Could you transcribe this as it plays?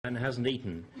and hasn't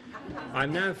eaten.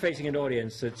 I'm now facing an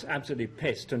audience that's absolutely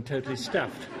pissed and totally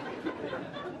stuffed.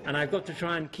 And I've got to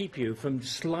try and keep you from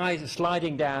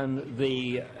sliding down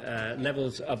the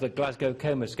levels of the Glasgow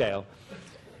coma scale.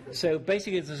 So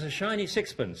basically there's a shiny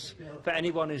sixpence for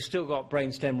anyone who's still got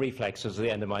brainstem reflexes at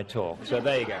the end of my talk. So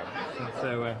there you go.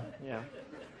 So, yeah.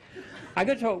 I'm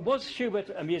going to talk, was Schubert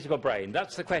a musical brain?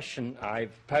 That's the question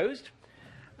I've posed.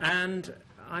 And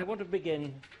I want to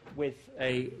begin with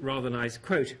a rather nice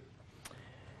quote.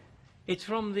 It's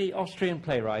from the Austrian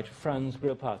playwright Franz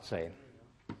Grillparzer,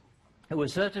 who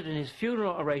asserted in his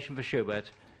funeral oration for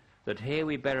Schubert that here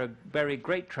we bury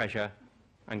great treasure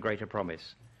and greater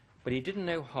promise. But he didn't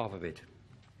know half of it.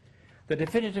 The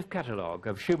definitive catalogue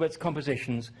of Schubert's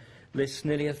compositions lists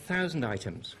nearly 1,000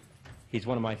 items. He's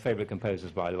one of my favourite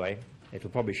composers, by the way. It'll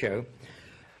probably show.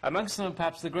 Amongst them,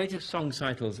 perhaps the greatest song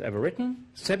titles ever written,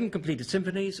 7 completed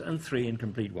symphonies and 3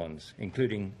 incomplete ones,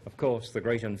 including, of course, the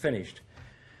great unfinished.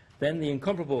 Then the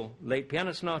incomparable late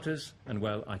piano sonatas, and,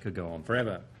 well, I could go on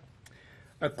forever.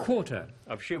 A quarter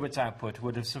of Schubert's output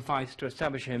would have sufficed to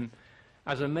establish him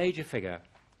as a major figure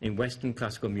in Western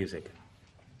classical music.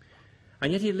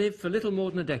 And yet he lived for little more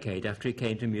than a decade after he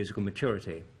came to musical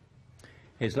maturity.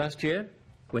 His last year,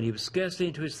 when he was scarcely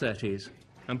into his 30s,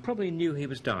 and probably knew he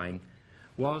was dying,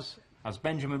 was, as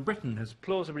Benjamin Britten has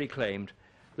plausibly claimed,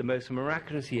 the most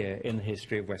miraculous year in the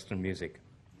history of Western music.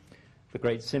 The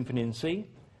Great Symphony in C,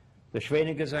 the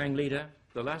Schweinegesang Lieder,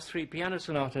 the last 3 piano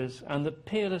sonatas, and the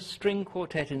peerless string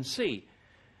quartet in C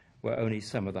were only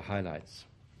some of the highlights.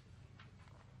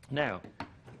 Now,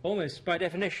 almost by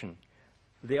definition,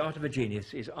 the art of a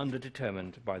genius is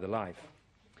underdetermined by the life.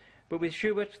 But with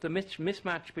Schubert, the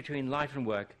mismatch between life and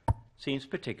work seems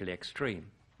particularly extreme.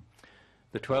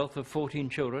 The 12th of 14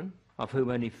 children, of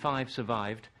whom only 5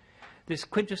 survived, this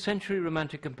quintessentially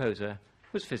romantic composer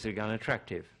was physically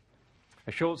unattractive.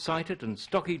 A short-sighted and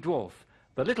stocky dwarf,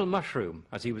 the little mushroom,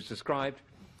 as he was described,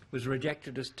 was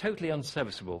rejected as totally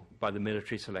unserviceable by the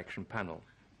military selection panel.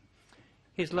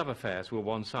 His love affairs were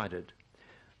one-sided.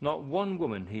 Not one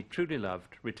woman he truly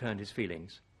loved returned his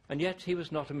feelings, and yet he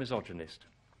was not a misogynist.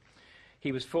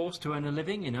 He was forced to earn a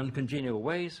living in uncongenial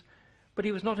ways, but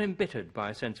he was not embittered by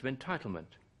a sense of entitlement.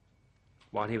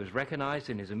 While he was recognized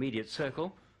in his immediate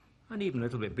circle, and even a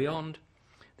little bit beyond,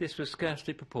 this was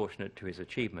scarcely proportionate to his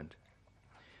achievement.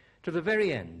 To the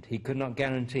very end, he could not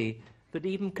guarantee that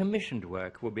even commissioned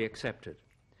work would be accepted,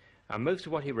 and most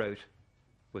of what he wrote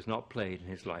was not played in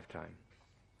his lifetime.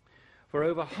 For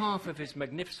over half of his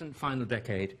magnificent final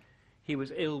decade, he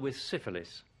was ill with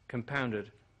syphilis,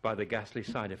 compounded by the ghastly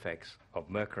side effects of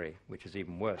mercury, which is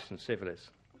even worse than syphilis.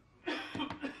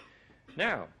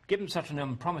 Now, given such an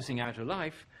unpromising outer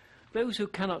life, those who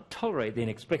cannot tolerate the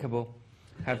inexplicable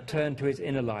have turned to his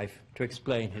inner life to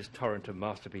explain his torrent of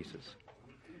masterpieces.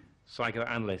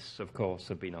 Psychoanalysts, of course,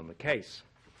 have been on the case,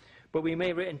 but we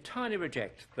may entirely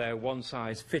reject their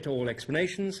one-size-fits-all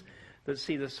explanations that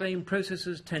see the same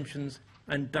processes, tensions,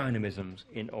 and dynamisms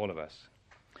in all of us.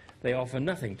 They offer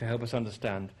nothing to help us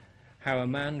understand how a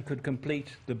man could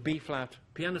complete the B-flat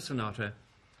piano sonata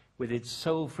with its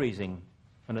soul-freezing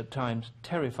and at times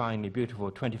terrifyingly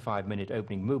beautiful 25-minute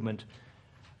opening movement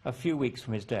a few weeks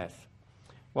from his death,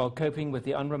 while coping with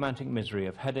the unromantic misery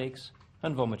of headaches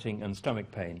and vomiting and stomach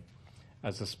pain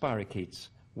as the spirochetes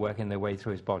working their way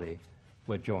through his body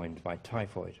were joined by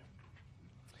typhoid.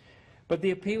 But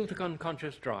the appeal to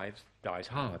unconscious drives dies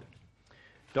hard.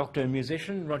 Doctor and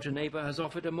musician Roger Neighbour has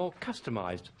offered a more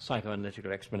customized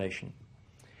psychoanalytical explanation.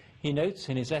 He notes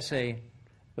in his essay,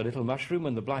 The Little Mushroom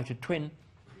and the Blighted Twin,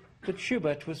 that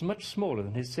Schubert was much smaller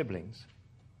than his siblings,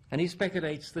 and he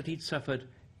speculates that he'd suffered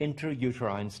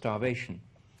intrauterine starvation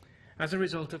as a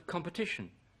result of competition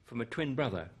from a twin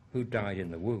brother who died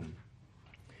in the womb.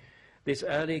 This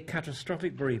early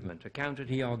catastrophic bereavement accounted,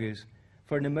 he argues,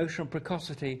 for an emotional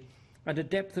precocity and a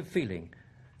depth of feeling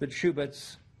that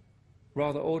Schubert's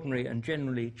rather ordinary and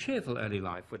generally cheerful early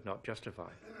life would not justify.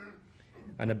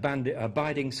 An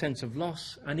abiding sense of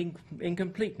loss and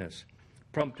incompleteness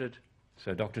prompted,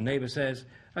 so Dr. Neighbour says,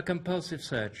 a compulsive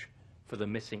search for the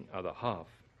missing other half.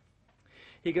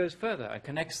 He goes further and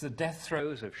connects the death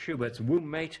throes of Schubert's womb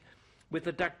mate with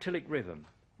the dactylic rhythm,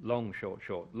 long, short,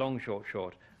 short, long, short,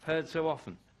 short, heard so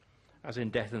often, as in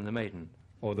Death and the Maiden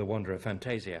or The Wanderer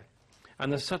Fantasia,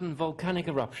 and the sudden volcanic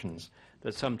eruptions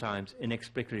that sometimes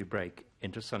inexplicably break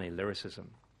into sunny lyricism.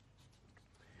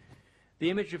 The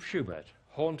image of Schubert,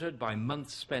 haunted by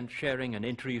months spent sharing an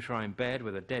intrauterine bed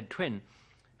with a dead twin,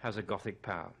 has a Gothic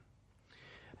power.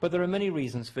 But there are many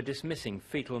reasons for dismissing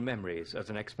fetal memories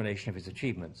as an explanation of his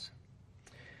achievements.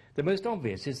 The most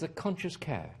obvious is the conscious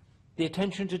care, the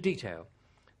attention to detail,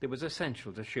 that was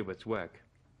essential to Schubert's work.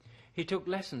 He took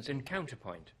lessons in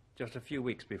counterpoint just a few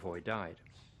weeks before he died.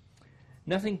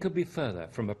 Nothing could be further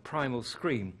from a primal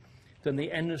scream than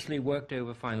the endlessly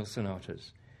worked-over final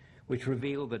sonatas, which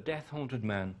reveal the death-haunted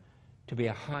man to be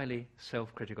a highly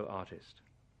self-critical artist.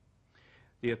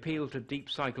 The appeal to deep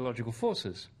psychological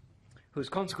forces, whose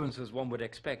consequences one would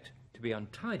expect to be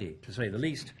untidy, to say the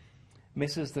least,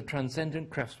 misses the transcendent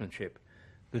craftsmanship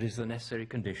that is the necessary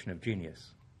condition of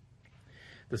genius.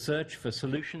 The search for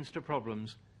solutions to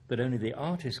problems that only the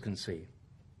artist can see,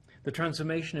 the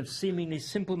transformation of seemingly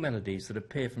simple melodies that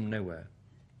appear from nowhere,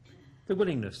 the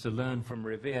willingness to learn from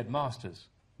revered masters,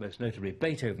 most notably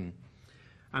Beethoven,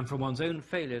 and from one's own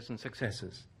failures and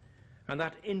successes, and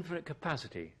that infinite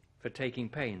capacity for taking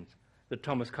pains that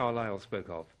Thomas Carlyle spoke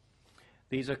of.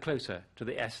 These are closer to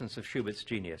the essence of Schubert's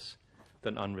genius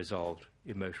than unresolved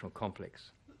emotional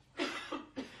conflicts.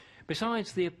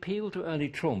 Besides, the appeal to early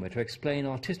trauma to explain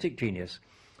artistic genius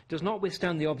does not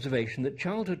withstand the observation that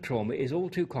childhood trauma is all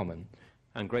too common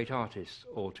and great artists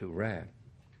all too rare.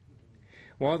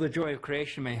 While the joy of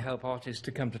creation may help artists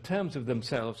to come to terms with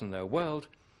themselves and their world,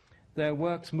 their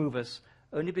works move us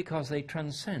only because they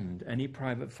transcend any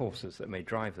private forces that may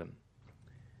drive them.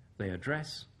 They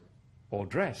address or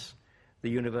dress the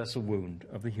universal wound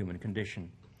of the human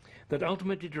condition that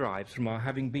ultimately derives from our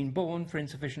having been born for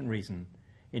insufficient reason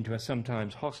into a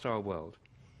sometimes hostile world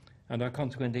and are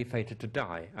consequently fated to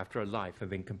die after a life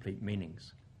of incomplete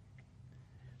meanings.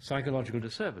 Psychological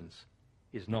disturbance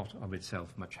is not of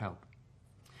itself much help.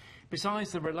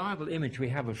 Besides, the reliable image we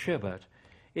have of Schubert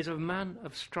is of a man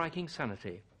of striking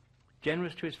sanity,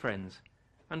 generous to his friends,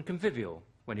 and convivial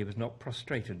when he was not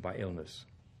prostrated by illness.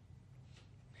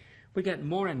 We get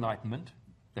more enlightenment,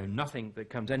 though nothing that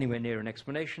comes anywhere near an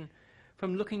explanation,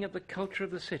 from looking at the culture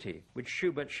of the city which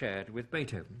Schubert shared with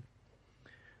Beethoven,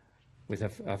 with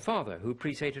a father who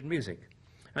appreciated music,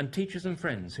 and teachers and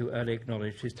friends who early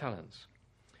acknowledged his talents,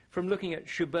 from looking at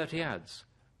Schubertiads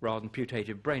rather than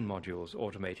putative brain modules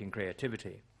automating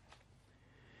creativity.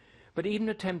 But even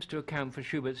attempts to account for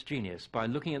Schubert's genius by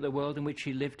looking at the world in which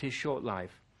he lived his short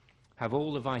life have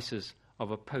all the vices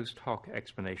of a post hoc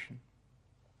explanation.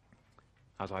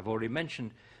 As I've already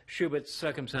mentioned, Schubert's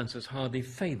circumstances hardly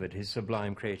favoured his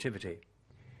sublime creativity.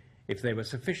 If they were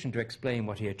sufficient to explain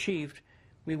what he achieved,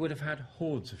 we would have had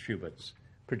hordes of Schuberts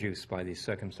produced by these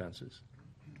circumstances.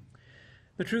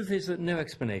 The truth is that no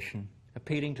explanation,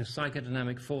 appealing to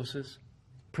psychodynamic forces,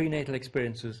 prenatal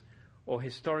experiences, or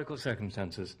historical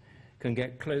circumstances, can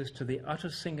get close to the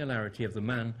utter singularity of the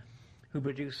man who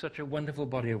produced such a wonderful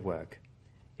body of work,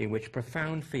 in which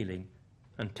profound feeling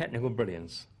and technical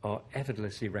brilliance are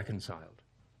effortlessly reconciled,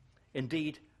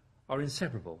 indeed are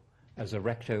inseparable as the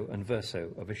recto and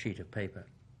verso of a sheet of paper.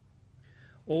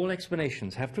 All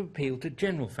explanations have to appeal to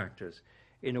general factors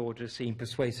in order to seem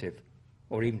persuasive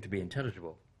or even to be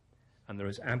intelligible, and there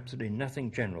is absolutely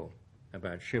nothing general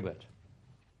about Schubert.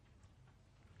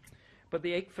 But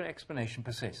the ache for explanation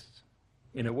persists.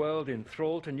 In a world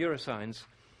enthralled to neuroscience,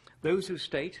 those who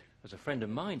state, as a friend of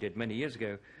mine did many years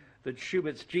ago, that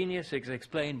Schubert's genius is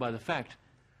explained by the fact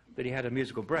that he had a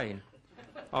musical brain,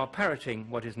 are parroting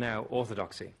what is now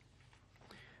orthodoxy.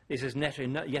 This is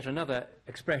yet another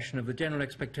expression of the general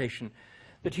expectation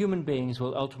that human beings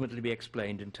will ultimately be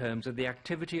explained in terms of the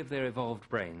activity of their evolved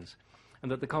brains,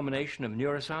 and that the combination of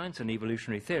neuroscience and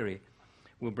evolutionary theory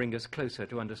will bring us closer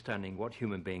to understanding what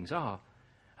human beings are,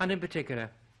 and in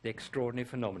particular, the extraordinary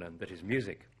phenomenon that is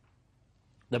music.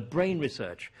 The brain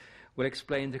research will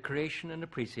explain the creation and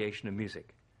appreciation of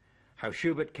music, how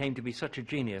Schubert came to be such a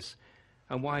genius,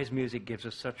 and why his music gives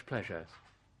us such pleasures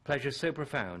so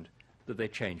profound that they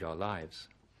change our lives.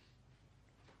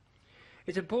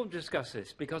 It's important to discuss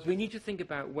this because we need to think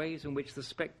about ways in which the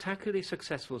spectacularly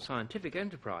successful scientific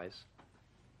enterprise,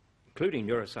 including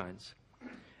neuroscience,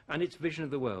 and its vision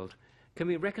of the world can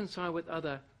be reconciled with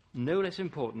other, no less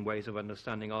important ways of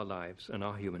understanding our lives and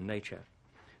our human nature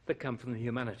that come from the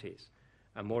humanities,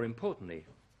 and more importantly,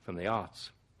 from the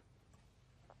arts.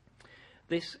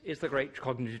 This is the great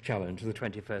cognitive challenge of the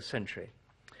 21st century,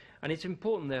 and it's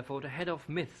important, therefore, to head off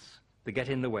myths that get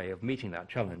in the way of meeting that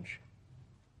challenge.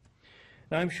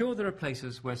 Now, I'm sure there are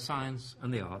places where science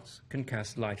and the arts can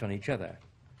cast light on each other.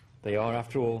 They are,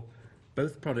 after all,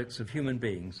 both products of human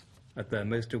beings at their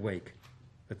most awake,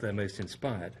 at their most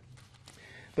inspired.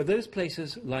 But those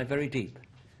places lie very deep,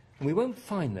 and we won't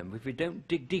find them if we don't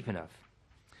dig deep enough,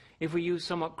 if we use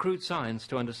somewhat crude science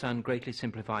to understand greatly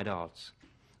simplified arts,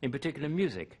 in particular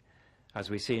music, as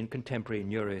we see in contemporary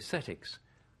neuroaesthetics,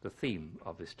 the theme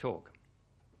of this talk.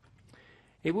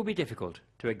 It will be difficult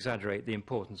to exaggerate the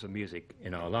importance of music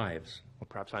in our lives, or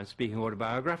perhaps I'm speaking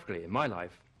autobiographically in my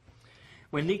life.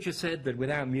 When Nietzsche said that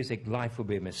without music life would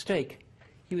be a mistake,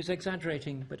 he was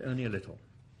exaggerating, but only a little.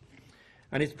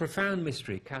 And its profound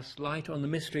mystery casts light on the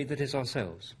mystery that is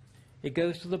ourselves. It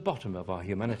goes to the bottom of our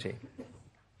humanity.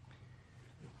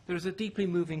 There is a deeply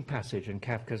moving passage in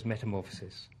Kafka's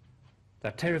Metamorphosis,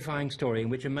 that terrifying story in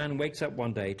which a man wakes up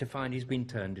one day to find he's been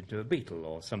turned into a beetle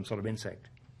or some sort of insect.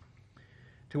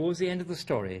 Towards the end of the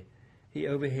story, he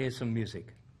overhears some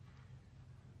music.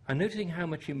 And noticing how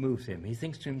much it moves him, he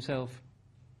thinks to himself,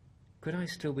 could I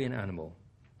still be an animal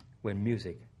when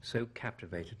music so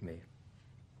captivated me?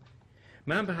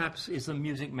 Man perhaps is the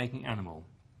music-making animal,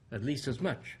 at least as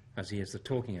much as he is the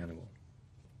talking animal.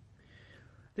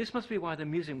 This must be why the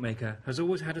music maker has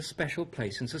always had a special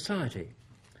place in society,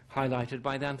 highlighted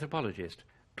by the anthropologist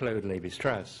Claude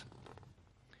Lévi-Strauss.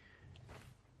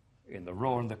 In The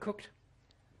Raw and the Cooked,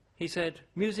 he said,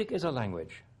 music is a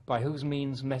language by whose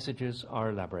means messages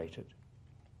are elaborated,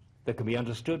 that can be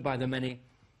understood by the many,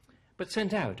 but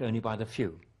sent out only by the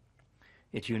few.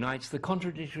 It unites the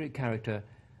contradictory character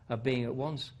of being at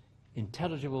once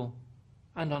intelligible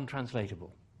and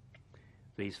untranslatable.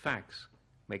 These facts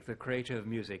make the creator of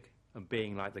music a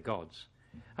being like the gods,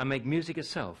 and make music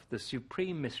itself the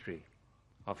supreme mystery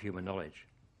of human knowledge.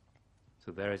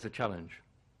 So there is a challenge.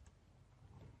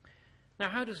 Now,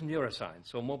 how does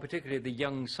neuroscience, or more particularly the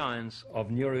young science of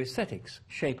neuroaesthetics,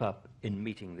 shape up in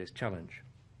meeting this challenge?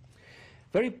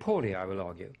 Very poorly, I will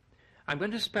argue. I'm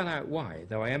going to spell out why,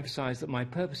 though I emphasize that my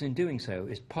purpose in doing so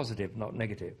is positive, not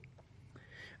negative.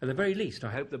 At the very least,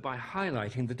 I hope that by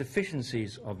highlighting the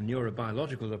deficiencies of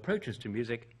neurobiological approaches to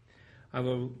music, I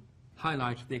will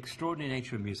highlight the extraordinary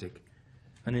nature of music,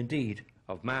 and indeed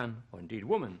of man, or indeed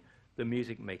woman, the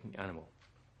music-making animal.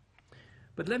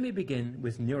 But let me begin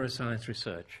with neuroscience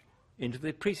research into the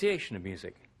appreciation of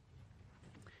music.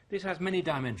 This has many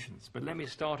dimensions, but let me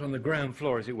start on the ground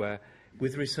floor, as it were,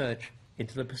 with research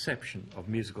into the perception of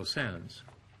musical sounds.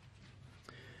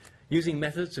 Using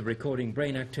methods of recording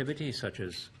brain activity such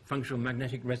as functional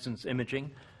magnetic resonance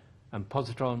imaging and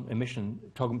positron emission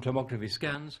tomography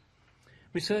scans,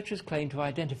 researchers claim to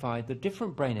identify the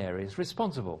different brain areas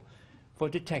responsible for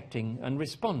detecting and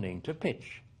responding to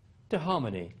pitch, to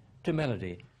harmony, to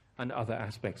melody, and other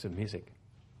aspects of music.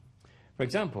 For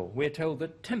example, we are told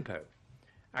that tempo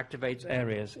activates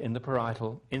areas in the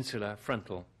parietal, insular,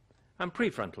 frontal, and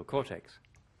prefrontal cortex.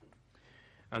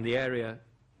 And the area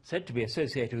said to be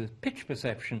associated with pitch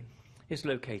perception is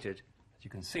located, as you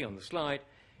can see on the slide,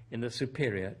 in the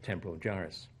superior temporal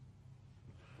gyrus.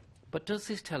 But does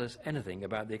this tell us anything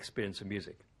about the experience of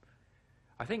music?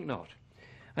 I think not.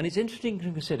 And it's interesting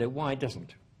to consider why it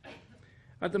doesn't.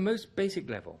 At the most basic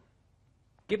level,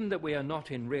 given that we are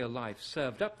not in real life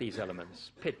served up these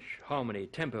elements, pitch, harmony,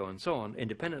 tempo, and so on,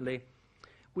 independently,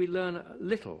 we learn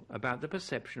little about the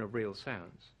perception of real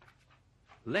sounds.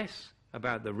 Less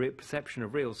about the perception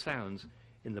of real sounds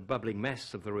in the bubbling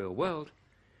mess of the real world,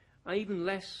 and even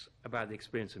less about the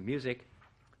experience of music,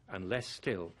 and less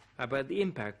still about the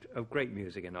impact of great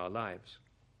music in our lives.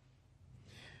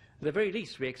 At the very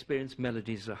least, we experience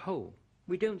melodies as a whole.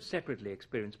 We don't separately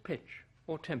experience pitch,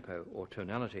 or tempo, or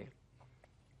tonality.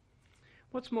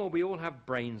 What's more, we all have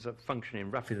brains that function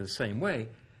in roughly the same way,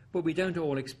 but we don't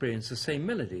all experience the same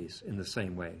melodies in the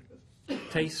same way.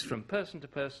 Tastes from person to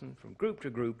person, from group to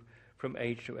group, from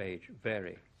age to age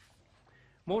vary.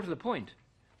 More to the point,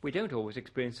 we don't always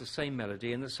experience the same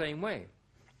melody in the same way.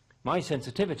 My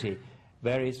sensitivity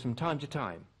varies from time to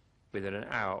time, within an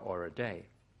hour or a day.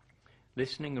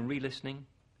 Listening and re-listening,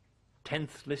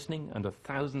 10th listening and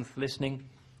 1,000th listening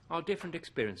are different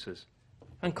experiences,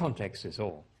 and context is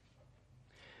all.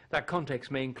 That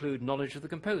context may include knowledge of the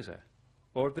composer,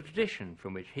 or of the tradition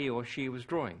from which he or she was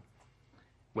drawing,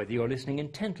 whether you're listening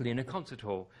intently in a concert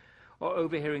hall or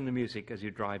overhearing the music as you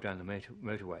drive down the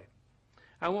motorway,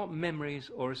 and what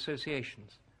memories or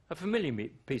associations a familiar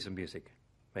piece of music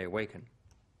may awaken.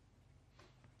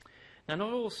 Now,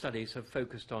 not all studies have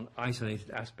focused on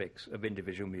isolated aspects of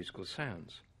individual musical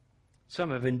sounds. Some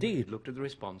have indeed looked at the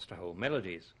response to whole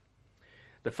melodies.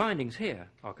 The findings here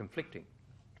are conflicting.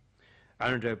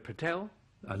 Arundel Patel,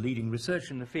 a leading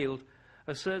researcher in the field,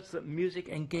 asserts that music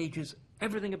engages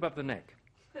everything above the neck.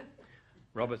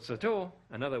 Robert Sator,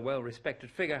 another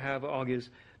well-respected figure, however, argues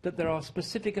that there are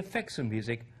specific effects of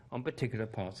music on particular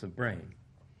parts of the brain.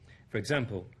 For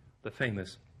example, the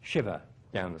famous shiver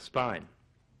down the spine.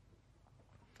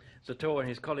 Sator and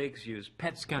his colleagues used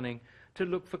PET scanning to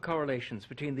look for correlations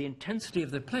between the intensity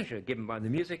of the pleasure given by the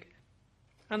music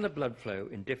and the blood flow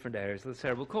in different areas of the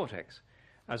cerebral cortex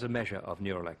as a measure of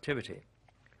neural activity.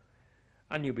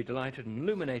 And you'll be delighted and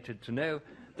illuminated to know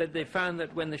that they found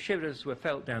that when the shivers were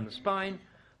felt down the spine,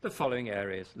 the following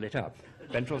areas lit up: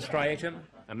 ventral striatum,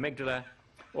 amygdala,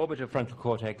 orbitofrontal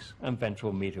cortex, and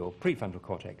ventral medial prefrontal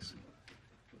cortex.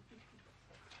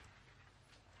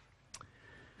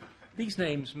 These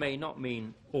names may not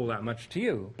mean all that much to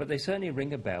you, but they certainly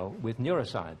ring a bell with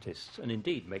neuroscientists, and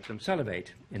indeed make them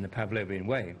salivate in the Pavlovian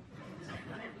way.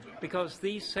 Because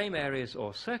these same areas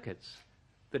or circuits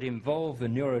that involve the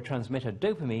neurotransmitter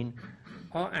dopamine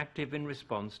are active in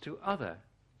response to other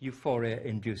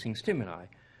euphoria-inducing stimuli,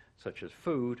 such as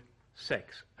food,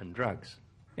 sex, and drugs.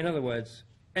 In other words,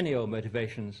 any old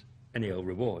motivations, any old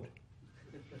reward.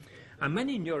 And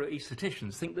many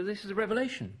neuroaestheticians think that this is a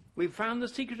revelation. We've found the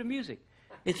secret of music.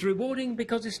 It's rewarding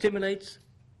because it stimulates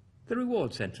the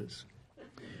reward centers,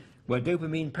 where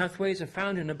dopamine pathways are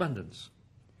found in abundance.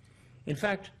 In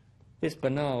fact, this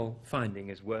banal finding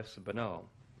is worse than banal.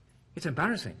 It's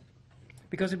embarrassing,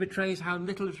 because it betrays how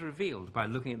little is revealed by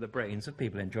looking at the brains of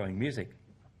people enjoying music.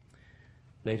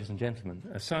 Ladies and gentlemen,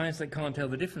 a science that can't tell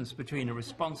the difference between a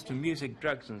response to music,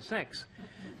 drugs, and sex,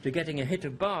 to getting a hit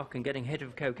of bark and getting a hit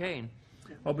of cocaine,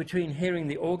 or between hearing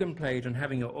the organ played and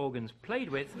having your organs played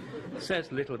with,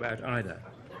 says little about either.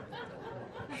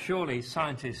 Surely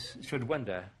scientists should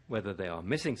wonder whether they are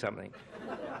missing something.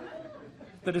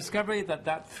 The discovery that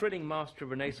that thrilling master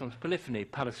of Renaissance polyphony,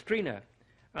 Palestrina,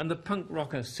 and the punk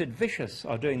rocker Sid Vicious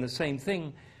are doing the same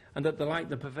thing, and that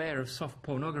the purveyor of soft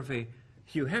pornography,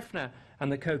 Hugh Hefner,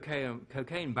 and the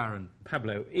cocaine baron,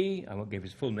 Pablo E., I won't give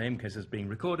his full name because it's being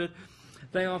recorded,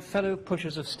 they are fellow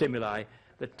pushers of stimuli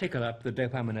that tickle up the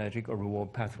dopaminergic or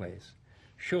reward pathways.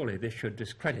 Surely this should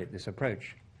discredit this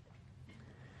approach.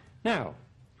 Now,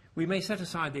 we may set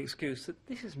aside the excuse that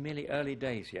this is merely early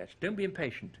days yet, don't be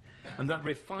impatient, and that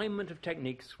refinement of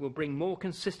techniques will bring more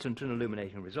consistent and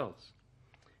illuminating results.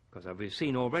 Because as we've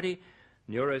seen already,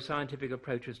 neuroscientific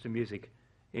approaches to music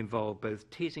involve both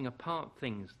teasing apart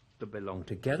things that belong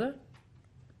together,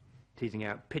 teasing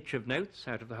out pitch of notes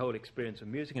out of the whole experience of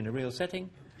music in a real setting,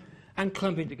 and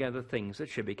clumping together things that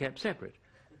should be kept separate,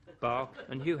 Bach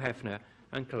and Hugh Hefner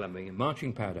and Colombian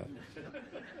marching powder.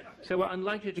 So we're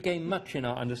unlikely to gain much in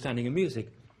our understanding of music,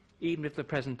 even if the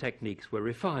present techniques were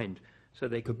refined so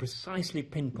they could precisely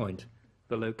pinpoint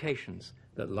the locations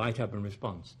that light up in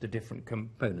response to different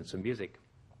components of music.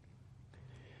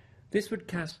 This would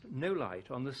cast no light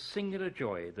on the singular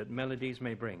joy that melodies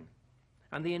may bring,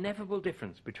 and the ineffable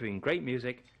difference between great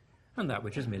music and that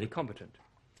which is merely competent,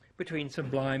 between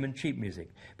sublime and cheap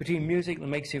music, between music that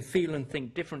makes you feel and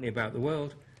think differently about the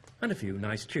world and a few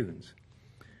nice tunes,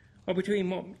 or between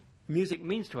what music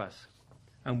means to us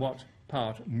and what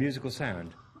part musical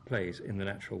sound plays in the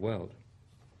natural world.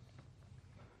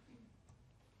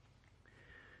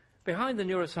 Behind the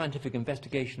neuroscientific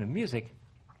investigation of music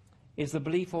is the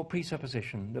belief or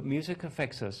presupposition that music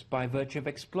affects us by virtue of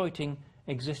exploiting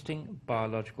existing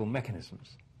biological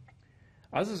mechanisms.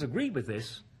 Others agree with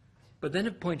this, but then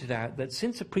have pointed out that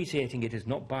since appreciating it is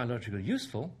not biologically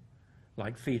useful,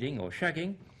 like feeding or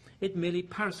shagging, it merely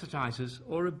parasitizes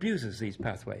or abuses these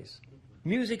pathways.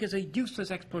 Music is a useless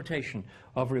exploitation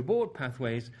of reward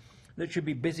pathways that should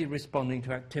be busy responding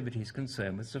to activities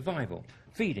concerned with survival,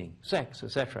 feeding, sex,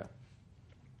 etc.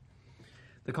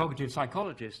 The cognitive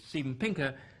psychologist Steven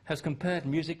Pinker has compared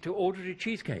music to ordinary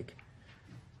cheesecake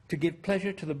to give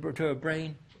pleasure to a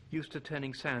brain used to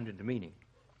turning sound into meaning.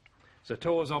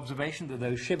 Sator's observation that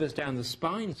those shivers down the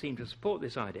spine seem to support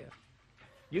this idea.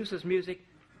 Useless music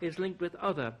is linked with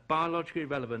other biologically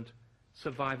relevant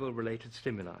survival-related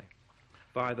stimuli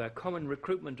via the common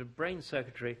recruitment of brain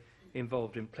circuitry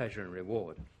involved in pleasure and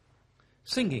reward.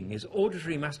 Singing is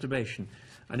auditory masturbation,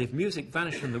 and if music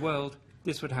vanished from the world,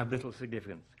 this would have little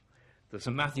significance. The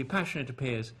St. Matthew Passion, it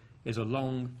appears, is a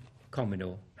long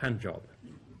communal handjob.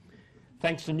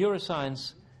 Thanks to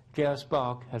neuroscience, J.S.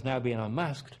 Bach has now been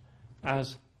unmasked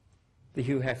as the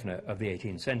Hugh Hefner of the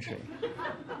 18th century.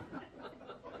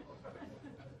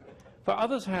 For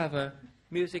others, however,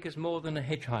 music is more than a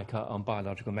hitchhiker on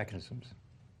biological mechanisms.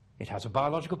 It has a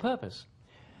biological purpose,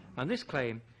 and this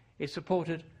claim is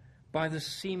supported by the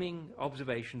seeming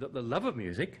observation that the love of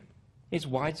music is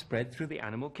widespread through the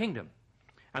animal kingdom,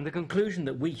 and the conclusion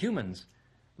that we humans,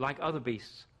 like other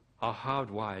beasts, are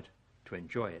hardwired to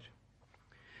enjoy it.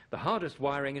 The hardest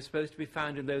wiring is supposed to be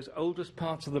found in those oldest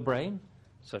parts of the brain,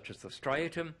 such as the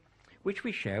striatum, which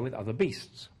we share with other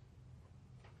beasts.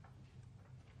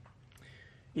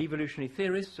 Evolutionary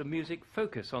theorists of music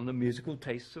focus on the musical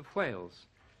tastes of whales,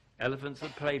 elephants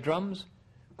that play drums,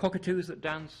 cockatoos that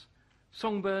dance,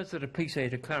 songbirds that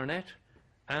appreciate a clarinet,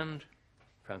 and,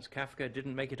 Franz Kafka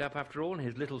didn't make it up after all in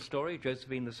his little story,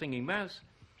 Josephine the Singing Mouse,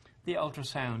 the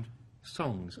ultrasound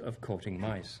songs of courting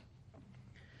mice.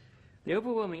 The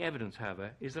overwhelming evidence,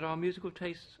 however, is that our musical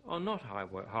tastes are not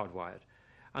hardwired,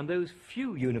 and those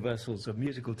few universals of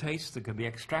musical taste that can be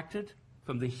extracted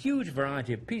from the huge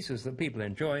variety of pieces that people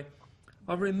enjoy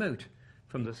are remote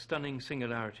from the stunning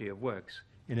singularity of works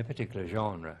in a particular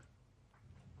genre.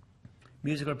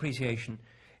 Musical appreciation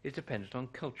is dependent on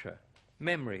culture,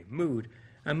 memory, mood,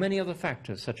 and many other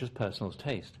factors such as personal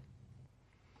taste.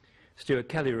 Stuart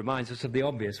Kelly reminds us of the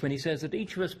obvious when he says that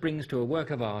each of us brings to a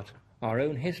work of art our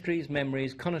own histories,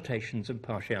 memories, connotations, and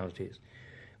partialities.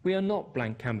 We are not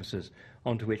blank canvases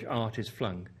onto which art is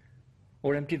flung,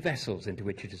 or empty vessels into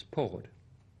which it is poured.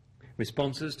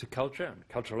 Responses to culture and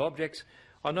cultural objects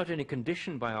are not only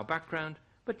conditioned by our background,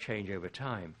 but change over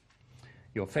time.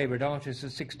 Your favourite artist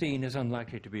at 16 is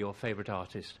unlikely to be your favourite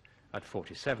artist at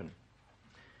 47.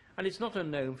 And it's not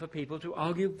unknown for people to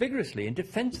argue vigorously in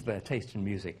defence of their taste in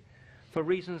music, for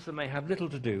reasons that may have little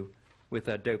to do with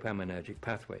their dopaminergic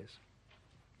pathways.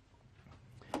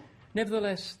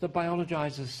 Nevertheless, the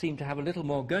biologizers seem to have a little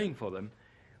more going for them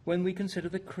when we consider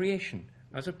the creation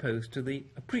as opposed to the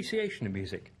appreciation of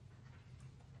music.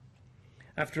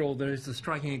 After all, there is the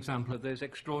striking example of those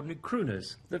extraordinary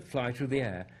crooners that fly through the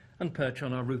air and perch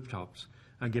on our rooftops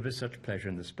and give us such pleasure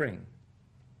in the spring.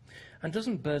 And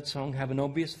doesn't birdsong have an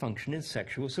obvious function in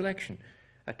sexual selection,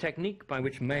 a technique by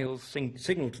which males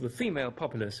signal to the female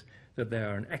populace that they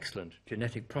are an excellent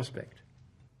genetic prospect?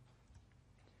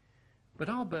 But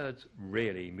are birds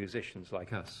really musicians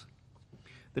like us?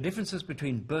 The differences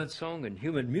between birdsong and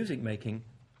human music making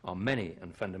are many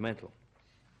and fundamental.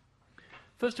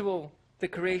 First of all, the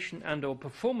creation and or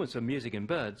performance of music in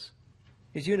birds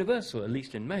is universal, at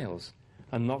least in males,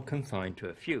 and not confined to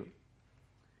a few.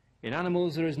 In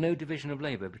animals, there is no division of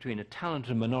labour between a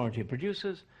talented minority of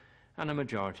producers and a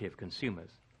majority of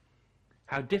consumers.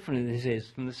 How different this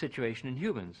is from the situation in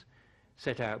humans,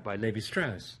 set out by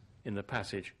Levi-Strauss in the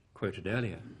passage quoted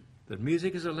earlier, that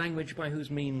music is a language by whose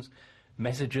means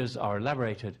messages are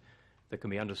elaborated that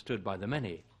can be understood by the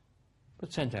many,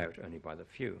 but sent out only by the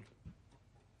few.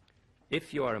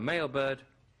 If you are a male bird,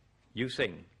 you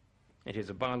sing. It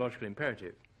is a biological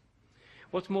imperative.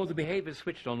 What's more, the behaviour is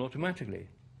switched on automatically,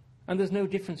 and there's no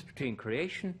difference between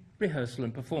creation, rehearsal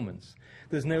and performance.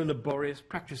 There's no laborious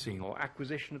practicing or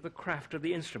acquisition of the craft of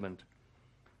the instrument.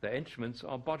 Their instruments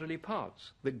are bodily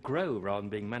parts that grow rather than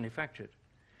being manufactured.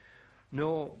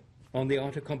 Nor on the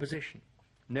art of composition,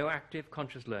 no active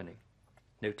conscious learning,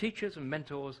 no teachers and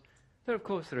mentors, though of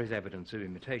course there is evidence of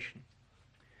imitation.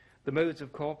 The modes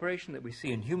of cooperation that we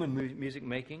see in human music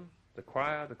making, the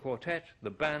choir, the quartet, the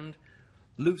band,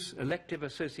 loose elective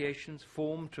associations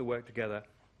formed to work together,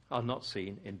 are not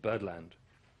seen in birdland.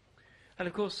 And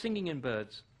of course singing in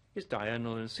birds is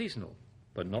diurnal and seasonal,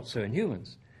 but not so in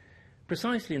humans,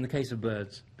 precisely in the case of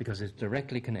birds because it's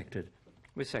directly connected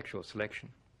with sexual selection.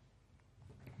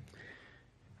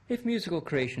 If musical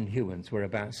creation in humans were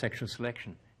about sexual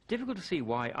selection, it's difficult to see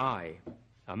why I,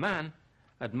 a man,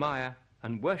 admire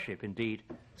and worship, indeed,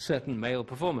 certain male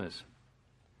performers.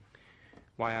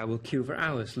 Why I will queue for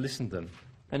hours to listen to them,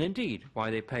 and indeed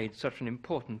why they played such an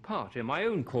important part in my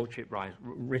own courtship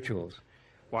rituals.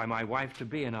 Why my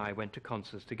wife-to-be and I went to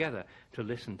concerts together to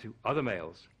listen to other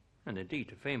males, and indeed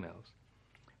to females.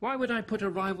 Why would I put a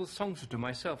rival songster to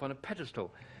myself on a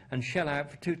pedestal and shell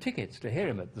out for 2 tickets to hear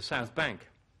him at the South Bank?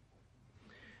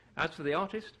 As for the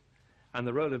artist and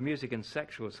the role of music in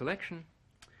sexual selection,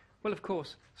 well, of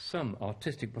course, some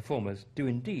artistic performers do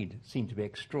indeed seem to be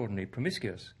extraordinarily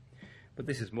promiscuous, but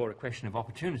this is more a question of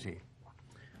opportunity.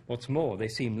 What's more, they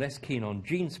seem less keen on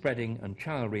gene spreading and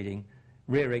child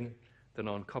rearing than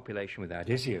on copulation without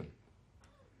issue.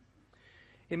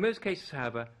 In most cases,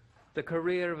 however, the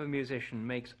career of a musician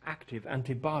makes active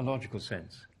anti-biological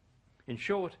sense. In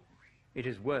short, it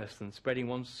is worse than spreading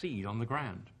one's seed on the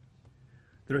ground.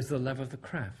 There is the love of the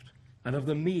craft and of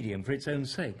the medium for its own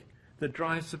sake that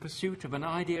drives the pursuit of an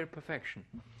idea of perfection,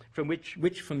 from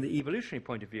which from the evolutionary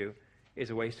point of view, is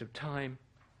a waste of time,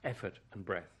 effort and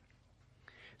breath.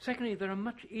 Secondly, there are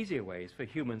much easier ways for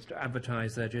humans to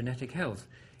advertise their genetic health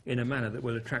in a manner that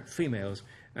will attract females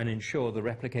and ensure the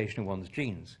replication of one's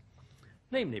genes,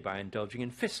 namely by indulging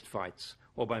in fist fights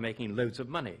or by making loads of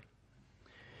money.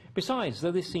 Besides,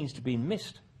 though this seems to be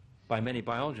missed by many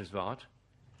biologists of art,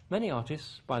 many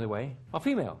artists, by the way, are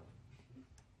female.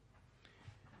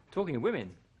 Talking of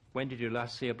women, when did you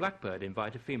last see a blackbird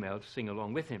invite a female to sing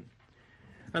along with him?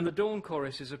 And the dawn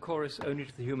chorus is a chorus only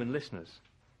to the human listeners,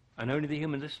 and only the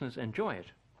human listeners enjoy it.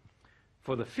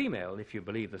 For the female, if you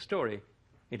believe the story,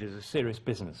 it is a serious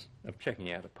business of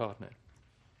checking out a partner.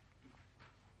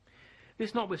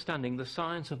 This notwithstanding, the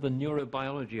science of the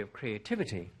neurobiology of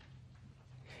creativity,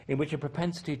 in which a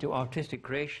propensity to artistic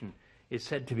creation is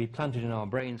said to be planted in our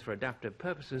brains for adaptive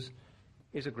purposes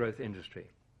is a growth industry.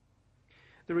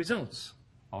 The results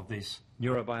of this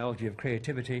neurobiology of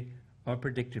creativity are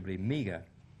predictably meagre,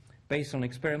 based on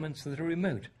experiments that are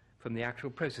remote from the actual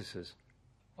processes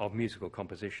of musical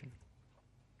composition.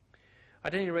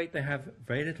 At any rate, they have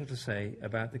very little to say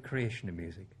about the creation of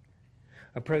music,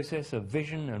 a process of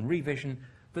vision and revision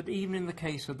that even in the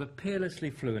case of the peerlessly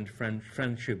fluent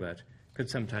Franz Schubert could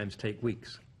sometimes take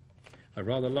weeks, a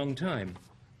rather long time,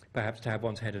 perhaps to have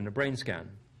one's head in a brain scan.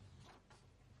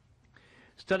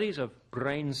 Studies of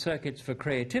brain circuits for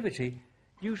creativity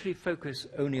usually focus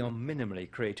only on minimally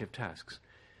creative tasks,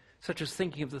 such as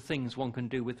thinking of the things one can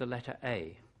do with the letter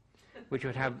A, which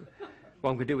would have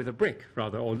one could do with a brick,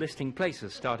 rather, or listing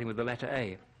places starting with the letter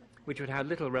A, which would have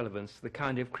little relevance to the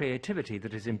kind of creativity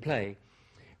that is in play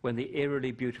when the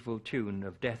eerily beautiful tune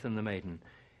of Death and the Maiden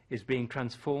is being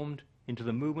transformed into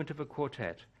the movement of a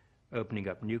quartet, opening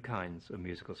up new kinds of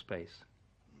musical space.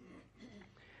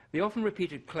 The often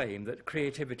repeated claim that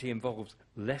creativity involves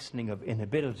lessening of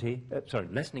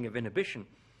inhibition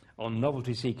on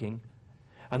novelty seeking,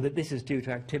 and that this is due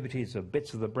to activities of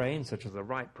bits of the brain, such as the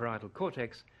right parietal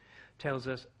cortex, tells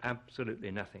us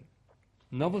absolutely nothing.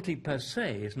 Novelty per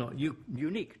se is not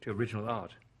unique to original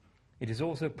art. It is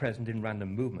also present in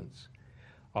random movements.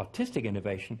 Artistic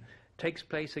innovation takes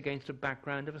place against a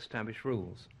background of established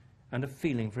rules and a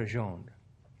feeling for a genre.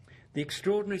 The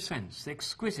extraordinary sense, the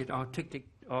exquisite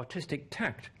artistic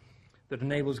tact that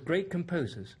enables great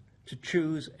composers to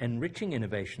choose enriching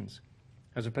innovations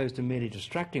as opposed to merely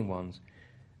distracting ones,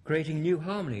 creating new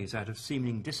harmonies out of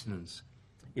seeming dissonance,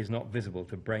 is not visible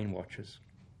to brain watchers.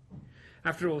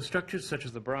 After all, structures such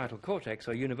as the parietal cortex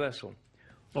are universal,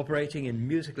 operating in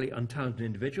musically untalented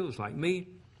individuals like me,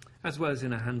 as well as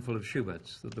in a handful of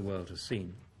Schuberts that the world has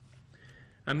seen.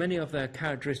 And many of their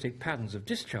characteristic patterns of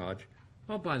discharge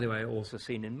are, by the way, also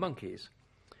seen in monkeys,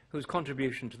 whose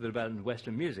contribution to the development of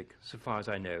Western music, so far as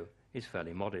I know, is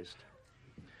fairly modest.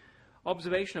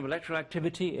 Observation of electrical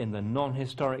activity in the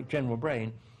non-historic general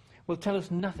brain will tell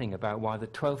us nothing about why the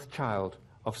 12th child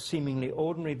of seemingly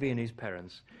ordinary Viennese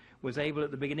parents was able at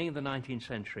the beginning of the 19th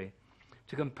century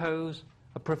to compose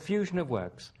a profusion of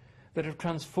works that have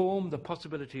transformed the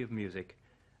possibility of music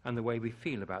and the way we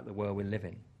feel about the world we live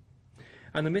in.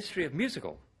 And the mystery of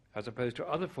musical, as opposed to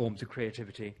other forms of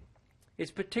creativity, is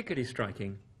particularly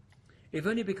striking, if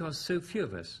only because so few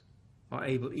of us are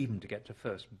able even to get to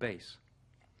first base.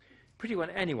 Pretty well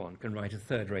anyone can write a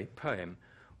third-rate poem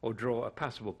or draw a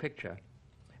passable picture,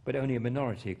 but only a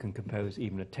minority can compose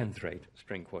even a 10th-rate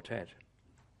string quartet.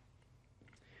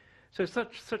 So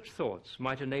such thoughts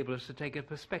might enable us to take a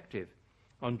perspective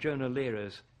on Jonah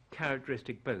Lehrer's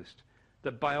characteristic boast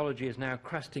that biology is now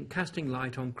casting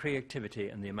light on creativity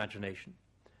and the imagination.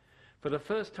 For the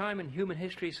first time in human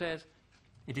history, he says,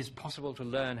 it is possible to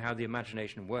learn how the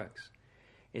imagination works.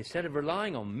 Instead of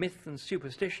relying on myth and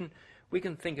superstition, we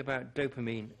can think about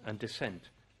dopamine and descent,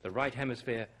 the right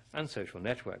hemisphere and social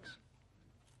networks.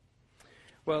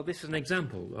 Well, this is an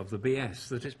example of the BS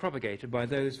that is propagated by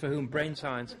those for whom brain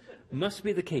science must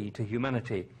be the key to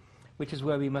humanity, which is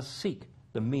where we must seek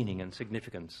the meaning and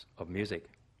significance of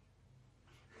music.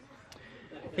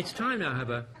 It's time now,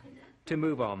 however, to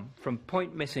move on from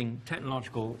point-missing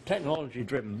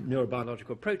technology-driven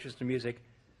neurobiological approaches to music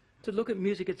to look at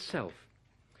music itself,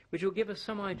 which will give us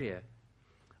some idea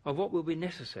of what will be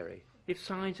necessary if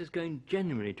science is going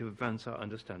genuinely to advance our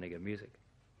understanding of music.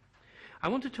 I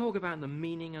want to talk about the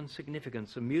meaning and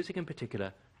significance of music in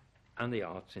particular and the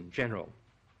arts in general.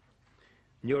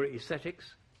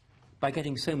 Neuroaesthetics, by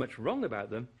getting so much wrong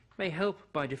about them, may help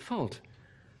by default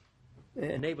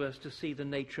enable us to see the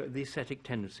nature of the aesthetic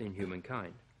tendency in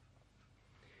humankind.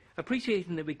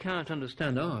 Appreciating that we cannot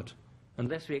understand art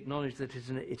unless we acknowledge that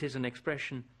it is an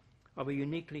expression of a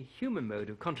uniquely human mode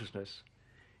of consciousness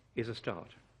is a start.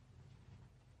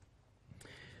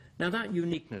 Now, that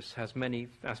uniqueness has many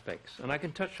aspects, and I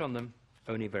can touch on them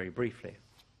only very briefly.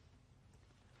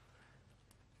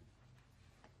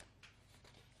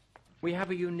 We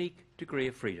have a unique degree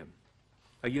of freedom,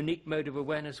 a unique mode of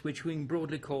awareness which we can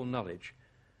broadly call knowledge,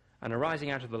 and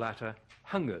arising out of the latter,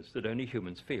 hungers that only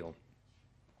humans feel.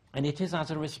 And it is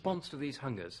as a response to these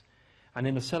hungers, and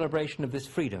in a celebration of this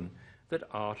freedom, that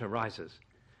art arises.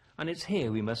 And it's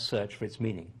here we must search for its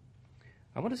meaning.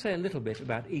 I want to say a little bit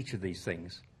about each of these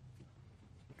things.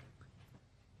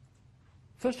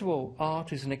 First of all,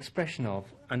 art is an expression of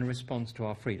and a response to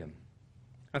our freedom.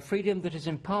 A freedom that is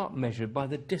in part measured by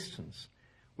the distance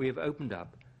we have opened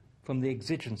up from the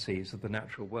exigencies of the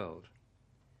natural world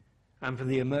and from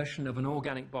the immersion of an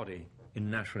organic body in a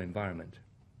natural environment.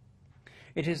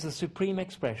 It is the supreme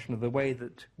expression of the way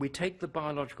that we take the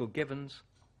biological givens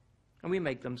and we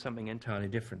make them something entirely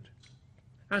different,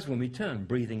 as when we turn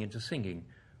breathing into singing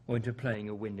or into playing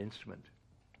a wind instrument.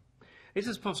 This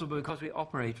is possible because we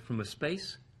operate from a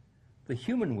space, the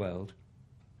human world,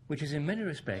 which is in many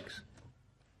respects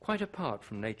quite apart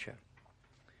from nature.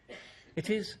 It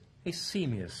is a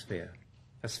semiosphere,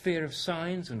 a sphere of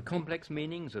signs and complex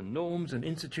meanings and norms and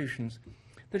institutions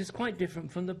that is quite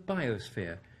different from the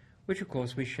biosphere, which of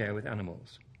course we share with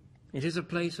animals. It is a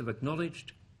place of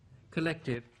acknowledged,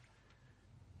 collective,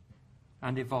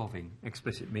 and evolving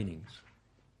explicit meanings.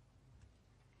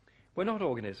 We're not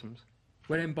organisms,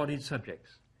 we're embodied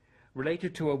subjects,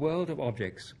 related to a world of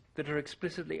objects that are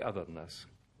explicitly other than us.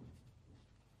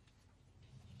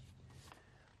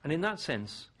 And in that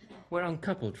sense, we're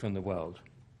uncoupled from the world.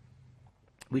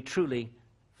 We truly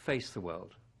face the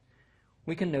world.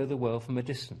 We can know the world from a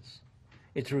distance.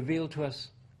 It's revealed to us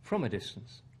from a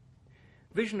distance.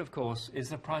 Vision, of course, is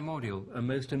the primordial and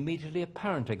most immediately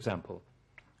apparent example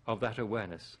of that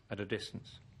awareness at a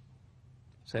distance.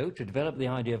 So, to develop the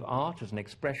idea of art as an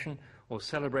expression or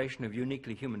celebration of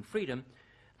uniquely human freedom,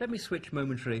 let me switch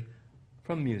momentarily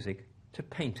from music to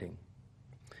painting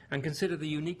and consider the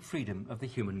unique freedom of the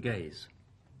human gaze.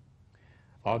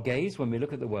 Our gaze, when we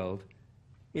look at the world,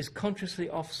 is consciously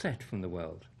offset from the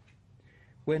world.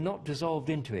 We're not dissolved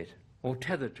into it or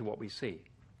tethered to what we see.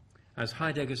 As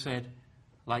Heidegger said,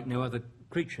 like no other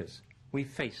creatures, we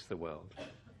face the world.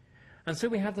 And so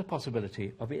we have the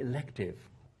possibility of elective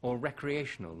or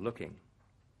recreational looking.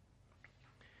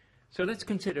 So let's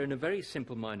consider in a very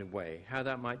simple-minded way how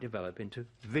that might develop into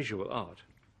visual art.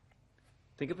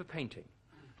 Think of a painting.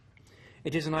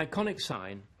 It is an iconic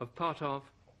sign of part of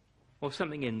or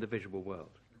something in the visual world.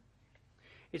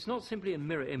 It's not simply a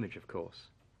mirror image, of course.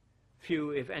 Few,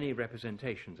 if any,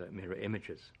 representations are mirror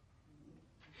images.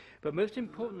 But most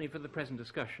importantly for the present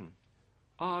discussion,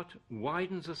 art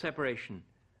widens the separation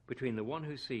between the one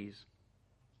who sees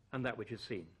and that which is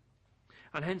seen,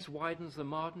 and hence widens the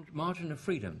margin of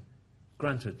freedom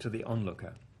granted to the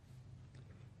onlooker.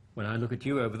 When I look at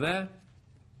you over there,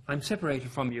 I'm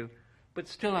separated from you, but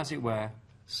still, as it were,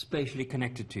 spatially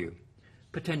connected to you,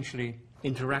 potentially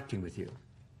interacting with you.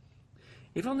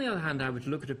 If, on the other hand, I were to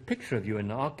look at a picture of you in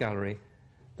an art gallery,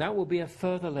 that will be a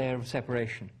further layer of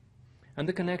separation, and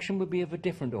the connection would be of a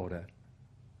different order,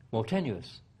 more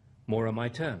tenuous, more on my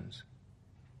terms.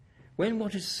 When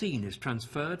what is seen is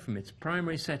transferred from its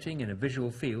primary setting in a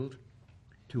visual field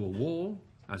to a wall,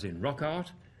 as in rock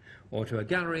art, or to a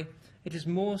gallery, it is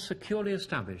more securely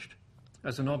established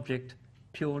as an object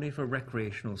purely for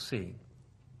recreational seeing.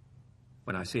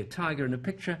 When I see a tiger in a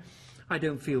picture, I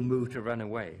don't feel moved to run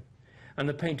away, and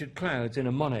the painted clouds in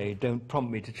a Monet don't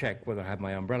prompt me to check whether I have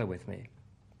my umbrella with me.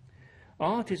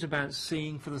 Art is about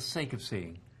seeing for the sake of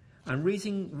seeing, and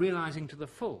realizing to the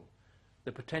full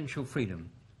the potential freedom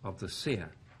of the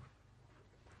seer.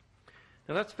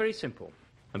 Now that's very simple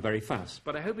and very fast,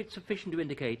 but I hope it's sufficient to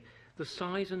indicate the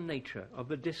size and nature of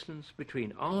the distance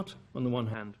between art on the one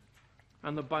hand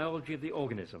and the biology of the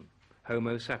organism,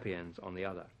 Homo sapiens, on the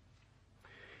other.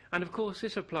 And of course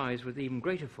this applies with even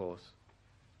greater force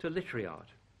to literary art,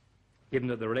 given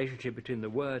that the relationship between the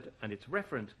word and its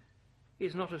referent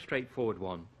is not a straightforward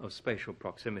one of spatial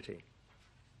proximity.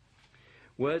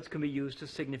 Words can be used to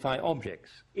signify objects,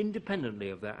 independently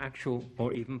of their actual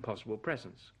or even possible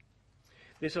presence.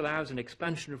 This allows an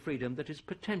expansion of freedom that is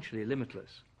potentially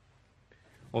limitless.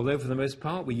 Although for the most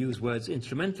part we use words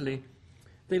instrumentally,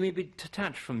 they may be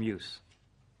detached from use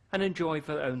and enjoyed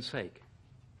for their own sake,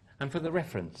 and for the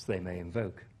reference they may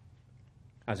invoke,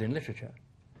 as in literature.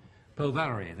 Paul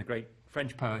Valéry, the great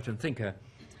French poet and thinker,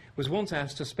 was once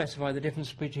asked to specify the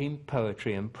difference between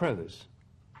poetry and prose.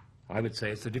 I would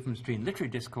say it's the difference between literary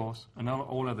discourse and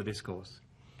all other discourse.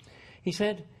 He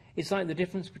said, it's like the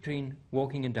difference between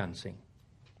walking and dancing.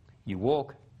 You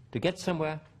walk to get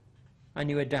somewhere, and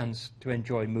you dance to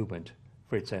enjoy movement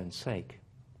for its own sake.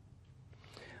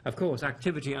 Of course,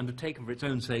 activity undertaken for its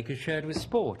own sake is shared with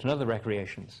sport and other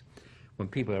recreations. When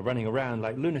people are running around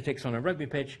like lunatics on a rugby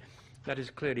pitch, that is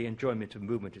clearly enjoyment of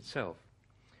movement itself.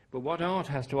 But what art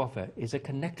has to offer is a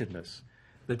connectedness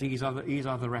that these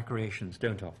other recreations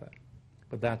don't offer.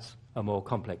 But that's a more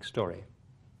complex story.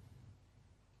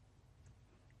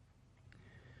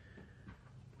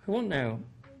 I want now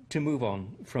to move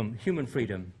on from human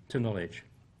freedom to knowledge.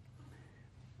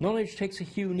 Knowledge takes a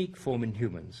unique form in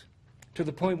humans, to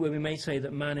the point where we may say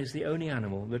that man is the only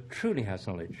animal that truly has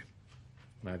knowledge.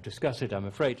 And I've discussed it, I'm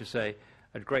afraid to say,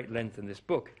 at great length in this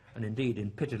book, and indeed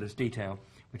in pitiless detail,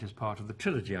 which is part of the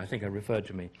trilogy I think I referred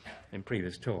to me in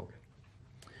previous talk.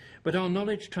 But our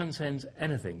knowledge transcends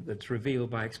anything that's revealed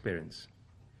by experience,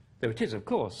 though it is, of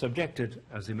course, subjected,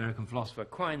 as the American philosopher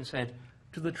Quine said,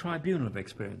 to the tribunal of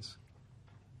experience.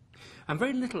 And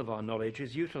very little of our knowledge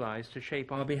is utilized to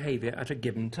shape our behavior at a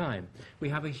given time. We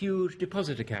have a huge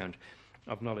deposit account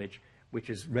of knowledge which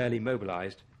is rarely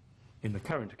mobilized in the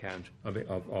current account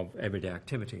of everyday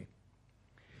activity.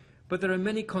 But there are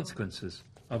many consequences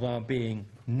of our being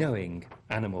knowing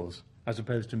animals as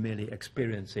opposed to merely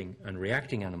experiencing and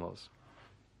reacting animals.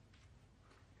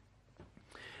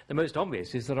 The most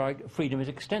obvious is that our freedom is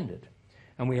extended,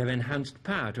 and we have enhanced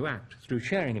power to act through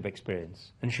sharing of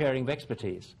experience and sharing of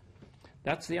expertise.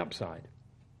 That's the upside.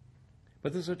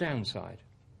 But there's a downside.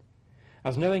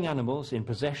 As knowing animals in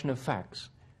possession of facts,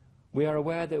 we are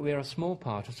aware that we are a small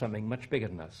part of something much bigger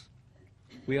than us.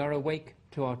 We are awake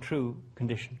to our true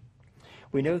condition.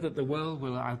 We know that the world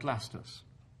will outlast us.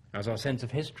 As our sense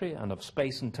of history and of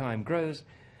space and time grows,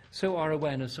 so our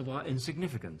awareness of our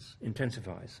insignificance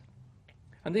intensifies.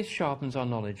 And this sharpens our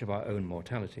knowledge of our own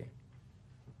mortality.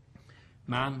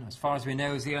 Man, as far as we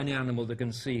know, is the only animal that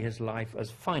can see his life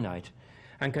as finite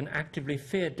and can actively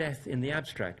fear death in the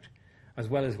abstract, as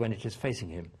well as when it is facing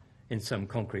him in some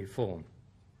concrete form.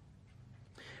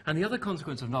 And the other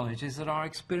consequence of knowledge is that our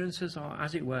experiences are,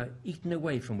 as it were, eaten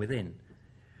away from within.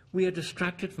 We are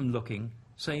distracted from looking,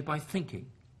 say, by thinking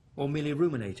or merely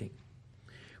ruminating.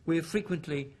 We are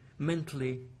frequently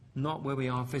mentally not where we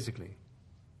are physically.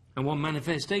 And one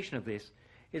manifestation of this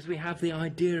is we have the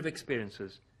idea of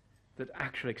experiences that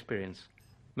actual experience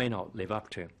may not live up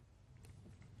to.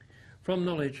 From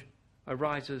knowledge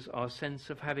arises our sense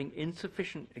of having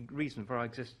insufficient reason for our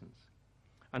existence,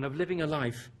 and of living a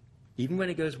life, even when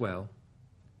it goes well,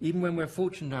 even when we're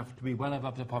fortunate enough to be well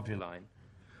above the poverty line,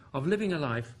 of living a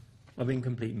life of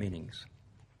incomplete meanings.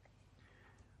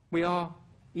 We are,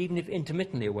 even if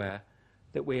intermittently aware,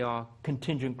 that we are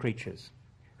contingent creatures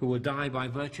who will die by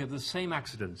virtue of the same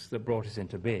accidents that brought us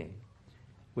into being.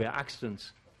 We are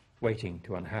accidents waiting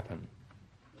to unhappen.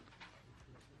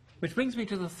 Which brings me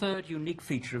to the third unique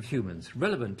feature of humans,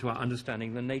 relevant to our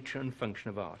understanding the nature and function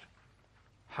of art: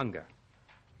 hunger.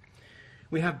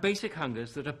 We have basic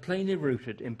hungers that are plainly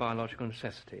rooted in biological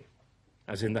necessity,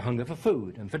 as in the hunger for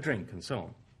food and for drink and so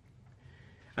on.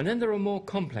 And then there are more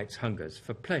complex hungers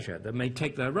for pleasure that may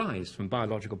take their rise from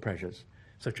biological pressures,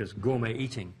 such as gourmet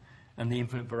eating and the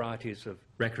infinite varieties of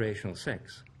recreational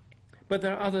sex. But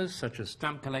there are others, such as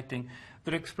stamp collecting,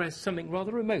 that express something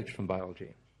rather remote from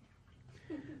biology.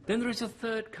 Then there is a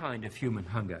third kind of human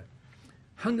hunger,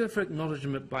 hunger for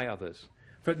acknowledgement by others,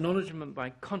 for acknowledgement by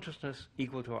consciousness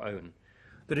equal to our own,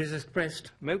 that is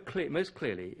expressed most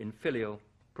clearly in filial,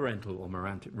 parental or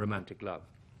romantic love,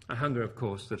 a hunger, of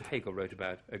course, that Hegel wrote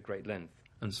about at great length,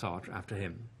 and Sartre after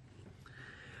him.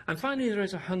 And finally, there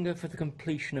is a hunger for the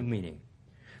completion of meaning,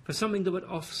 for something that would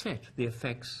offset the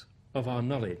effects of our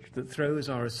knowledge, that throws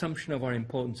our assumption of our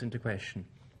importance into question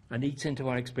and eats into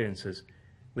our experiences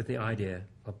with the idea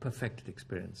of perfected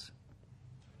experience.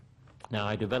 Now,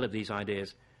 I developed these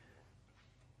ideas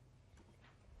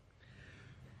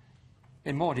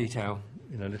in more detail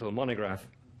in a little monograph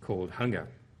called Hunger.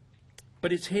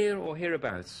 But it's here or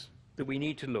hereabouts that we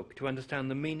need to look to understand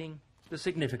the meaning, the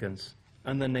significance,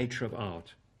 and the nature of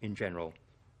art in general,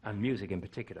 and music in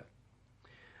particular.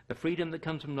 The freedom that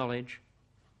comes from knowledge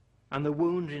and the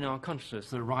wound in our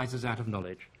consciousness that arises out of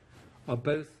knowledge are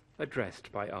both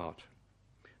addressed by art.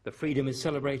 The freedom is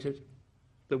celebrated,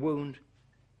 the wound,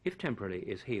 if temporarily,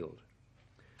 is healed.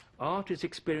 Art is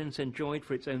experience enjoyed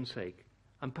for its own sake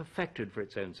and perfected for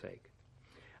its own sake.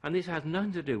 And this has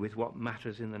nothing to do with what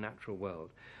matters in the natural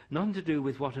world, nothing to do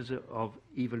with what is of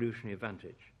evolutionary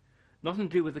advantage, nothing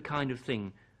to do with the kind of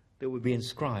thing that would be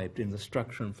inscribed in the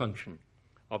structure and function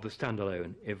of the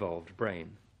standalone evolved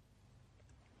brain.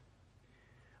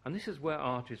 And this is where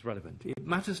art is relevant. It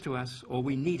matters to us, or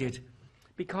we need it,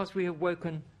 because we have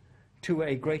woken to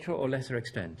a greater or lesser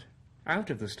extent out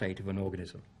of the state of an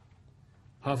organism.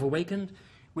 Half awakened,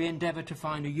 we endeavour to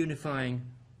find a unifying,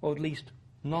 or at least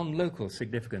non-local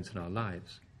significance in our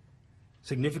lives.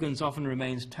 Significance often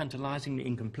remains tantalizingly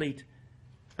incomplete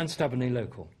and stubbornly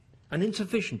local, and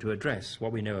insufficient to address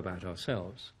what we know about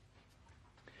ourselves.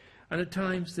 And at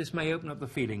times this may open up the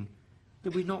feeling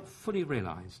that we've not fully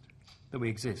realised that we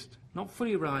exist, not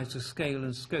fully realised the scale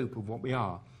and scope of what we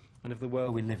are and of the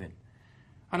world we live in,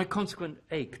 and a consequent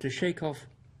ache to shake off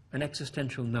an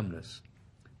existential numbness,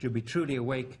 to be truly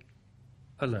awake,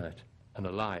 alert, and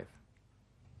alive.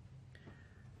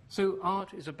 So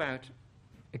art is about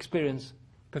experience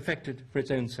perfected for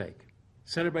its own sake,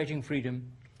 celebrating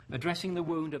freedom, addressing the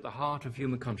wound at the heart of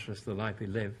human consciousness, the life we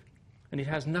live, and it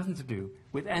has nothing to do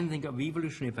with anything of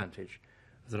evolutionary advantage,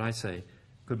 that I say,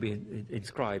 could be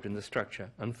inscribed in the structure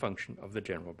and function of the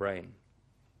general brain.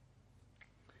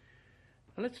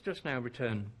 And let's just now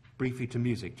return briefly to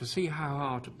music to see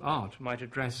how art might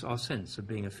address our sense of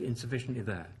being insufficiently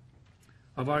there,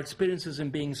 of our experiences in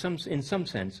being, in some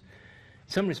sense,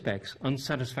 some respects,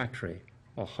 unsatisfactory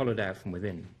or hollowed out from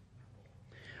within.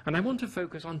 And I want to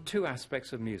focus on two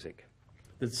aspects of music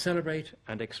that celebrate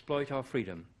and exploit our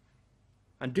freedom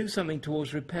and do something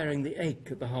towards repairing the ache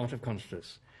at the heart of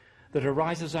consciousness that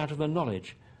arises out of the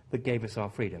knowledge that gave us our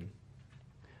freedom.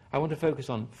 I want to focus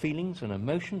on feelings and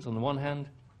emotions on the one hand,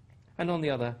 and on the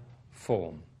other,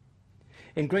 form.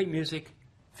 In great music,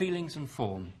 feelings and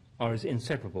form are as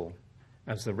inseparable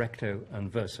as the recto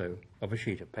and verso of a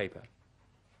sheet of paper.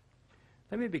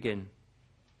 Let me begin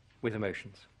with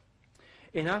emotions.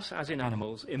 In us, as in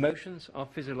animals, emotions are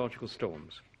physiological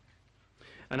storms.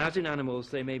 And as in animals,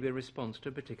 they may be a response to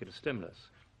a particular stimulus.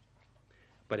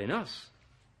 But in us,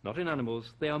 not in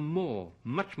animals, they are more,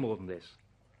 much more than this.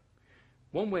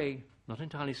 One way, not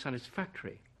entirely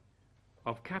satisfactory,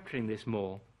 of capturing this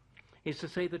more is to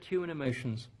say that human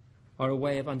emotions are a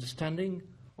way of understanding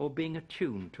or being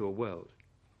attuned to a world.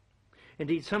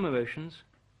 Indeed, some emotions,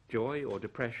 joy or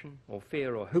depression or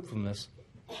fear or hopefulness,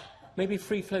 may be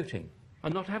free-floating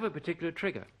and not have a particular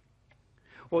trigger,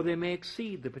 or they may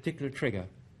exceed the particular trigger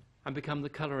and become the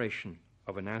coloration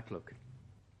of an outlook.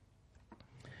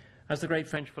 As the great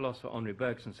French philosopher Henri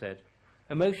Bergson said,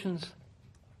 emotions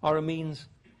are a means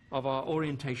of our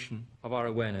orientation, of our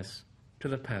awareness to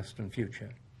the past and future.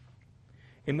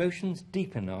 Emotions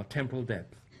deepen our temporal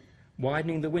depth,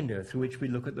 widening the window through which we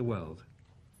look at the world.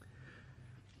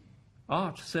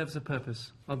 Art serves the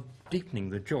purpose of deepening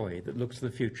the joy that looks to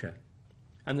the future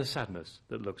and the sadness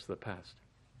that looks to the past.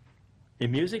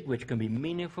 In music, which can be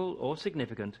meaningful or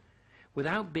significant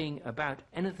without being about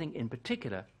anything in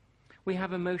particular, we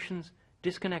have emotions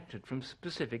disconnected from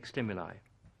specific stimuli,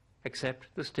 except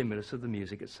the stimulus of the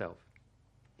music itself.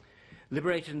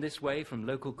 Liberated in this way from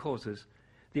local causes,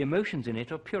 the emotions in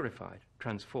it are purified,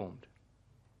 transformed.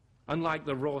 Unlike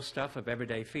the raw stuff of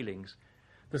everyday feelings,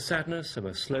 the sadness of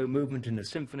a slow movement in a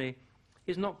symphony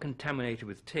is not contaminated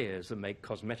with tears that make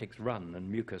cosmetics run and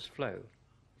mucus flow.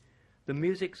 The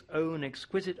music's own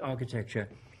exquisite architecture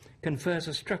confers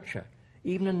a structure,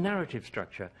 even a narrative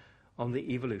structure, on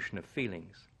the evolution of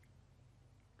feelings.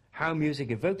 How music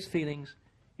evokes feelings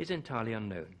is entirely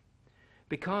unknown,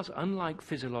 because unlike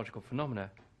physiological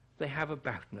phenomena, they have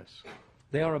aboutness.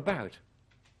 They are about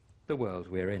the world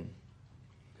we're in.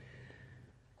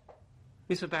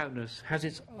 This aboutness has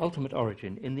its ultimate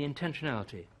origin in the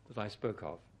intentionality that I spoke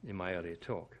of in my earlier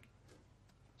talk.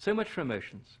 So much for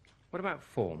emotions. What about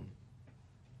form?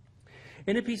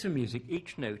 In a piece of music,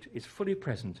 each note is fully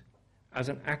present as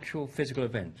an actual physical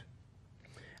event.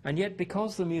 And yet,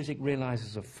 because the music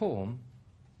realizes a form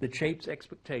that shapes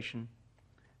expectation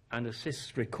and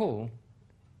assists recall,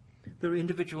 the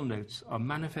individual notes are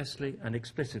manifestly and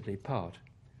explicitly part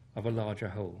of a larger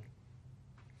whole.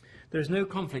 There is no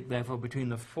conflict, therefore, between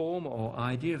the form or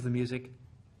idea of the music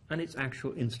and its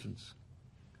actual instance.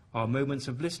 Our moments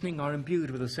of listening are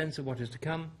imbued with a sense of what is to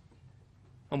come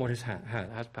and what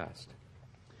has passed.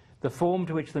 The form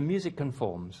to which the music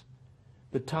conforms,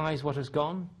 that ties what has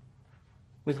gone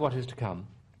with what is to come,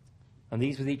 and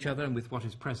these with each other and with what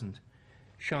is present,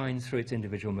 shines through its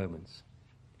individual moments.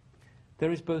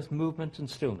 There is both movement and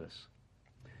stillness.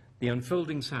 The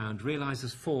unfolding sound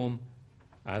realizes form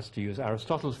as, to use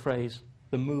Aristotle's phrase,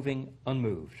 the moving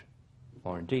unmoved,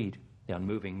 or indeed, the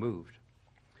unmoving moved.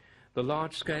 The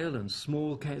large-scale and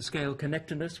small-scale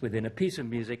connectedness within a piece of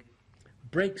music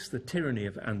breaks the tyranny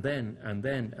of and then, and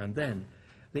then, and then,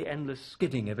 the endless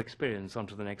skidding of experience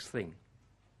onto the next thing.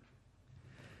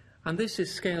 And this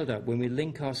is scaled up when we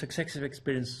link our successive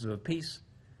experiences of a piece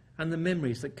and the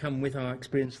memories that come with our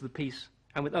experience of the piece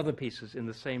and with other pieces in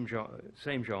the same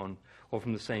genre or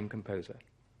from the same composer,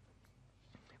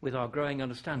 with our growing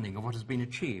understanding of what has been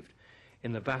achieved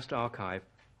in the vast archive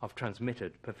of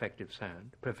transmitted perfected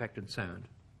sound.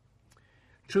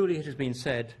 Truly it has been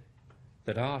said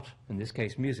that art, in this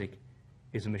case music,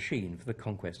 is a machine for the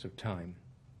conquest of time.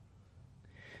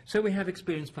 So we have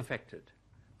experience perfected,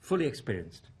 fully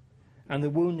experienced, and the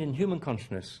wound in human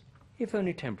consciousness, if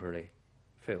only temporarily,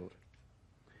 filled.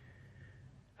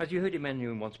 As you heard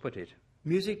Emmanuel once put it,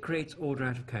 music creates order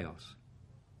out of chaos,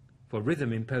 for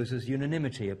rhythm imposes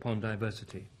unanimity upon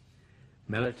diversity,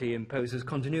 melody imposes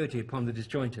continuity upon the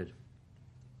disjointed,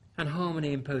 and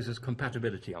harmony imposes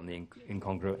compatibility on the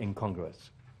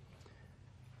incongruous.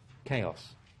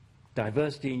 Chaos,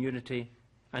 diversity and unity,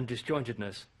 and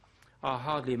disjointedness are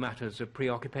hardly matters of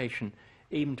preoccupation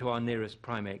even to our nearest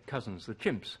primate cousins, the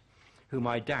chimps, whom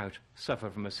I doubt suffer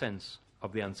from a sense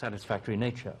of the unsatisfactory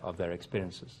nature of their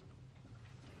experiences.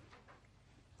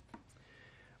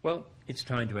 Well, it's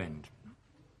time to end.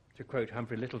 To quote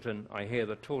Humphrey Lyttelton, I hear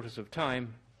the tortoise of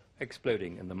time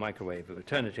exploding in the microwave of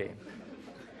eternity.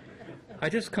 I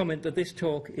just comment that this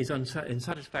talk is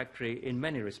unsatisfactory in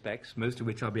many respects, most of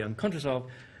which I'll be unconscious of,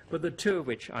 but the two of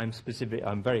which I'm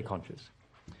very conscious.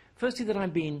 Firstly, that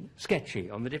I've been sketchy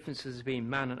on the differences between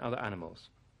man and other animals.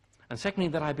 And secondly,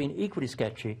 that I've been equally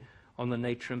sketchy on the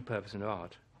nature and purpose of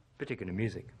art, particularly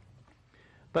music.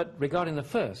 But regarding the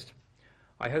first,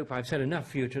 I hope I've said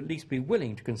enough for you to at least be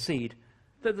willing to concede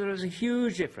that there is a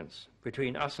huge difference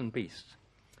between us and beasts,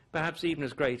 perhaps even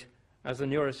as great as the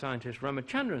neuroscientist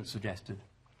Ramachandran suggested,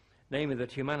 namely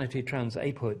that humanity transcends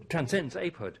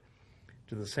apehood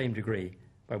to the same degree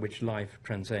by which life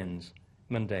transcends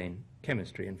mundane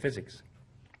chemistry and physics.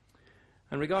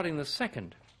 And regarding the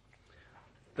second,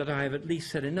 that I have at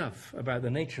least said enough about the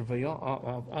nature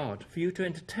of art for you to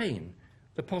entertain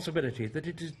the possibility that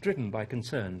it is driven by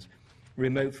concerns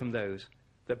remote from those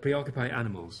that preoccupy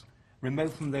animals,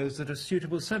 remote from those that are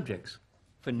suitable subjects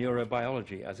for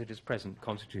neurobiology as it is present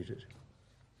constituted.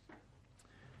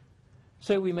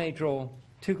 So we may draw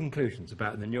two conclusions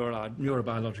about the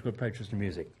neurobiological approaches to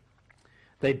music.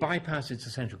 They bypass its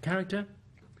essential character,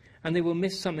 and they will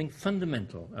miss something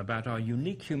fundamental about our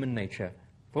unique human nature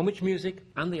from which music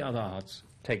and the other arts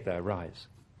take their rise.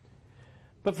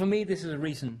 But for me, this is a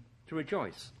reason to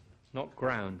rejoice, not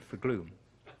ground for gloom.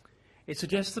 It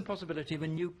suggests the possibility of a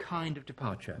new kind of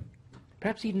departure,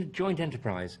 perhaps even a joint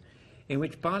enterprise in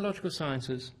which biological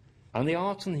sciences and the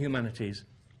arts and the humanities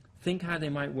think how they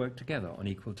might work together on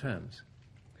equal terms.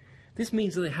 This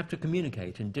means that they have to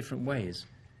communicate in different ways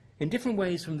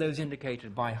from those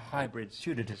indicated by hybrid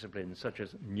pseudodisciplines such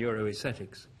as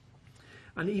neuroaesthetics,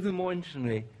 and even more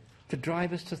interestingly, to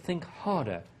drive us to think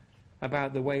harder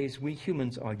about the ways we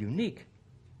humans are unique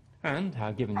and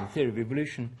how, given the theory of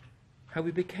evolution, how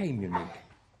we became unique.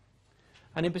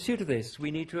 And in pursuit of this,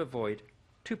 we need to avoid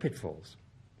two pitfalls: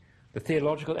 the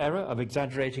theological error of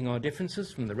exaggerating our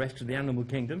differences from the rest of the animal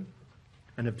kingdom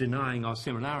and of denying our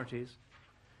similarities,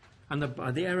 and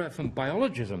the error from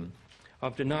biologism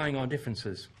of denying our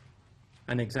differences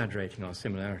and exaggerating our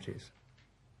similarities.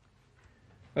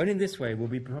 Only in this way will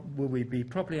we be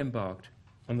properly embarked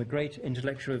on the great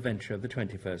intellectual adventure of the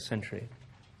 21st century,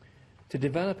 to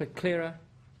develop a clearer,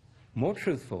 more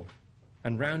truthful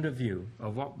and rounder view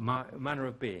of what manner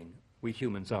of being we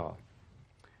humans are.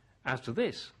 As to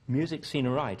this, music seen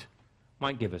aright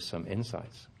might give us some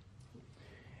insights.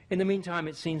 In the meantime,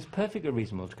 it seems perfectly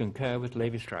reasonable to concur with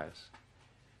Levi-Strauss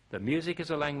that music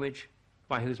is a language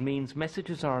by whose means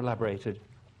messages are elaborated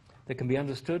that can be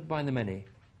understood by the many,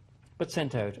 but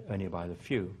sent out only by the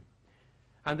few,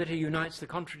 and that it unites the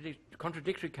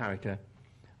contradictory character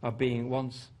of being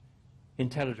once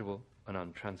intelligible and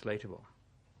untranslatable.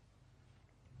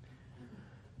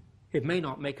 It may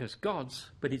not make us gods,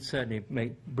 but it certainly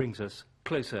brings us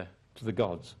closer to the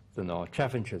gods than our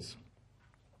chaffinches.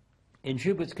 In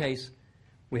Schubert's case,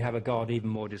 we have a God even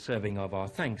more deserving of our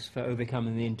thanks for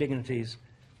overcoming the indignities,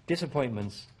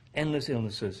 disappointments, endless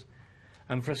illnesses,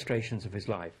 and frustrations of his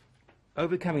life,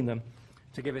 overcoming them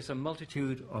to give us a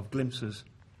multitude of glimpses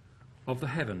of the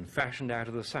heaven fashioned out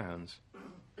of the sounds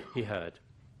he heard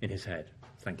in his head.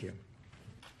 Thank you.